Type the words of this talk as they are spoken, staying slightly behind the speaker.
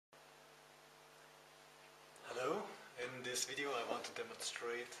this video I want to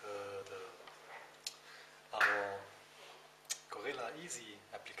demonstrate our GorillaEasy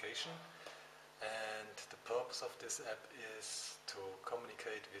application, and the purpose of this app is to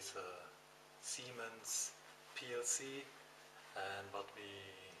communicate with a Siemens PLC, and what we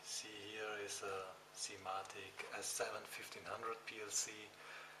see here is a Simatic S7-1500 PLC,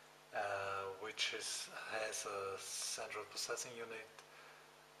 which has a central processing unit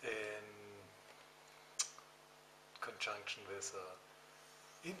in conjunction with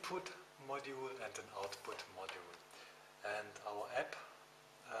an input module and an output module. And our app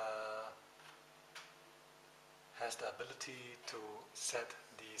has the ability to set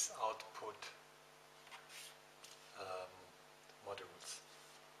these output modules.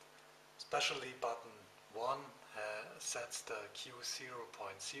 Especially button 1 sets the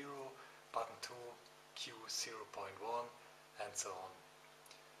Q0.0, button 2 Q0.1, and so on.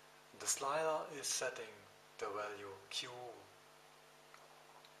 The slider is setting the value Q1.0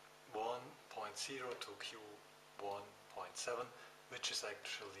 to Q1.7, which is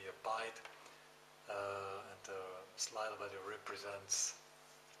actually a byte, and the slider value represents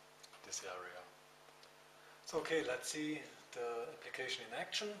this area. So okay, let's see the application in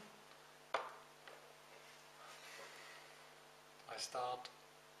action. I start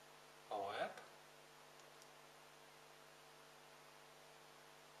our app.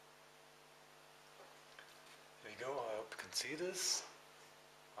 Here we go, I hope you can see this.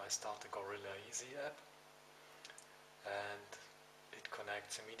 I start the GorillaEasy app and it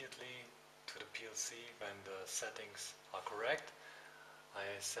connects immediately to the PLC when the settings are correct. I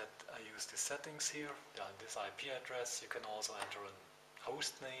use the settings here, this IP address. You can also enter a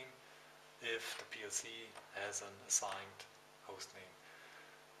host name if the PLC has an assigned host name.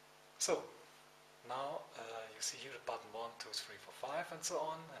 So now you see here the button 1, 2, 3, 4, 5 and so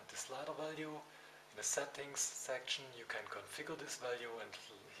on, and the slider value. In the settings section you can configure this value, and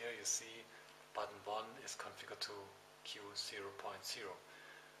here you see button 1 is configured to Q0.0.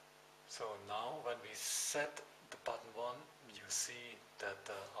 So now when we set the button 1, you see that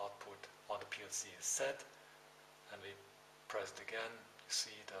the output on the PLC is set, and we press it again, you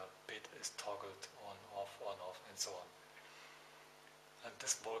see the bit is toggled on, off, and so on. And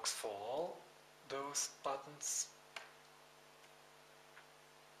this works for all those buttons.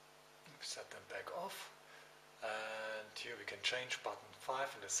 We set them back off, and here we can change button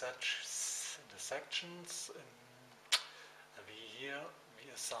 5 in the sections, and we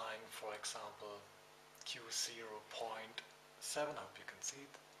assign, for example, Q0.7. Hope you can see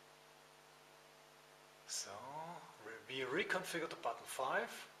it. So we reconfigure the button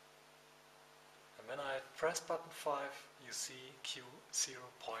 5, and when I press button 5, you see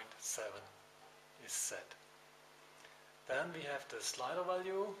Q0.7 is set. Then we have the slider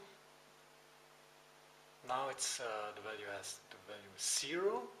value. Now it's the value is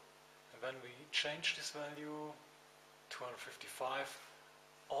 0, and when we change this value 255,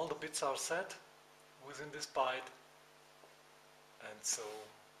 all the bits are set within this byte, and so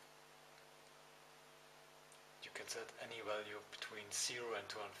you can set any value between 0 and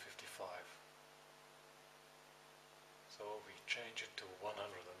 255. So we change it to 101,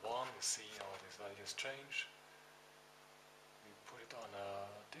 you see how these values change. We put it on a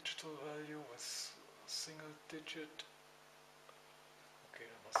digital value with single digit. Okay,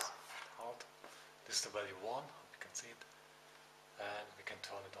 that was hard. This is the value 1, hope you can see it, and we can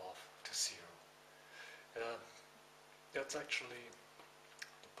turn it off to 0. That's actually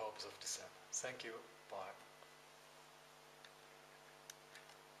the purpose of this app. Thank you, bye.